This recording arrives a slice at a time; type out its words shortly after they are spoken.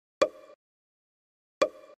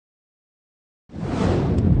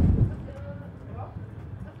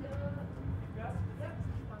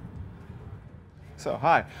So,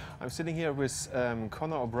 hi, I'm sitting here with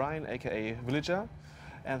Connor O'Brien, aka Villager.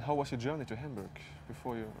 And how was your journey to Hamburg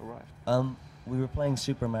before you arrived? We were playing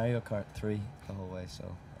Super Mario Kart 3 the whole way, so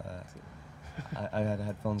I had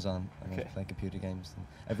headphones on and I was playing computer games. And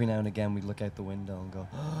every now and again we'd look out the window and go,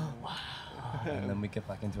 oh, wow, and then we'd get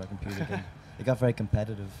back into our computer game. It got very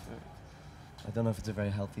competitive. I don't know if it's a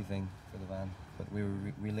very healthy thing for the van, but we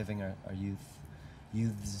were reliving our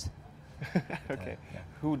youths. Okay.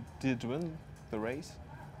 Who did win the race?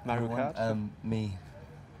 Mario Kart? Me.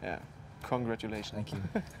 Yeah. Congratulations. Thank you.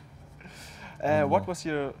 What was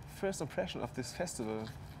your first impression of this festival?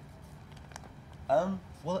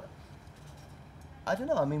 Well, I don't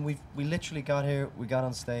know. I mean, we literally got here. We got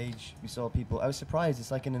on stage. We saw people. I was surprised.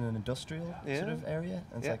 It's like in an industrial sort of area.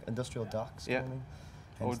 And it's like industrial docks. Yeah.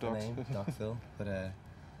 Hence the name, Dockville. But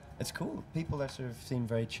it's cool. People are sort of seem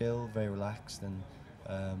very chill, very relaxed, and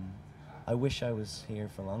I wish I was here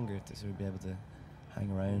for longer to sort of be able to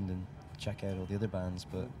hang around and check out all the other bands.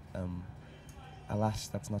 But alas,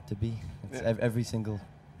 that's not to be. It's every single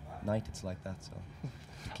night it's like that. So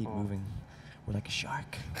to keep moving, we're like a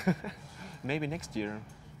shark. Maybe next year.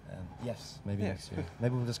 Yes, maybe next year.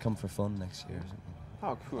 Maybe we'll just come for fun next year or something.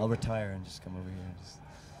 Oh, cool. I'll retire and just come over here and just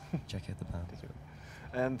check out the band.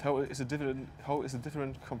 And how is it different? How is it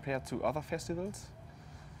different compared to other festivals?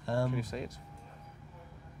 Can you say it?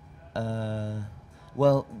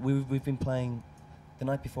 Well, we've been playing. The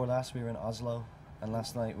night before last we were in Oslo, and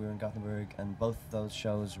last night we were in Gothenburg, and both those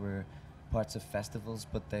shows were parts of festivals,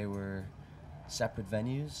 but they were separate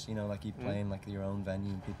venues. You know, like you play in like your own venue,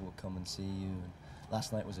 and people would come and see you. And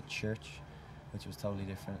last night was a church, which was totally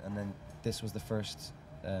different, and then this was the first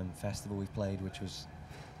festival we played, which was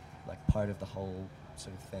like part of the whole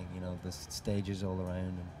sort of thing. You know, the stages all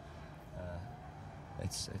around, and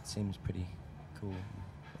it seems pretty cool, and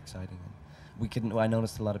exciting. And I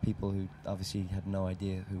noticed a lot of people who obviously had no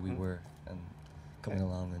idea who we were, and coming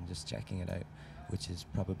along and just checking it out, which is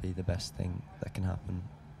probably the best thing that can happen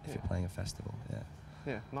if you're playing a festival.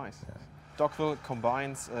 Yeah, nice. Dockville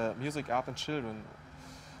combines music, art, and children.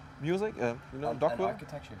 Music, you know, Dockville. And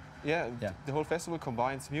architecture. Yeah, the whole festival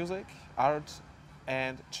combines music, art,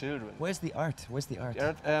 and children. Where's the art? Where's the art?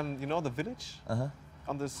 You know the village.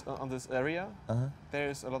 On this area,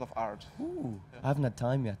 there's a lot of art. Ooh. I haven't had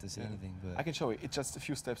time yet to see anything, but I can show you. It's just a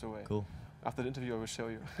few steps away. Cool. After the interview, I will show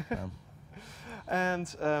you. And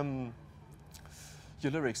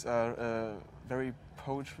your lyrics are very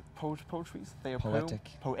poetry. They are poetic.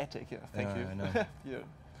 Poetic. Yeah. Thank you. I know. Yeah.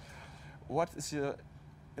 What is your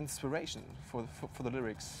inspiration for the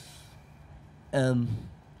lyrics?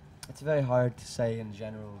 It's very hard to say in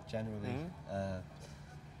generally.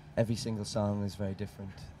 Every single song is very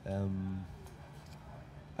different.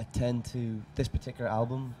 I tend to, this particular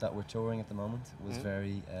album that we're touring at the moment was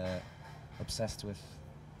very obsessed with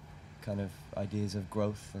kind of ideas of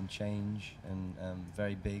growth and change, and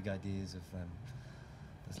very big ideas of,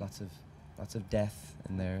 there's lots of death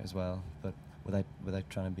in there as well, but without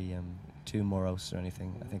trying to be too morose or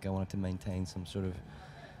anything. I think I wanted to maintain some sort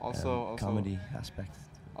of comedy aspect.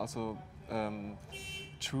 Also,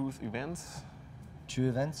 truth events. True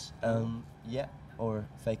events, yeah, or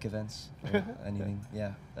fake events, or anything,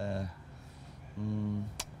 yeah.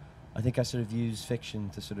 I think I sort of use fiction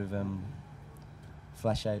to sort of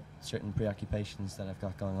flesh out certain preoccupations that I've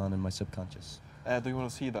got going on in my subconscious. Do you want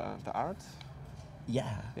to see the art?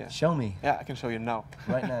 Yeah. Show me. Yeah, I can show you now.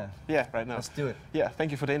 Right now? Yeah, right now. Let's do it. Yeah,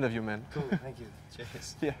 thank you for the interview, man. Cool, thank you.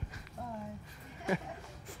 Cheers. Yeah. Bye.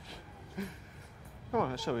 Come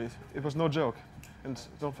on, I'll show you. It was no joke. And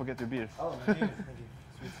don't forget your beer. Oh, thank you.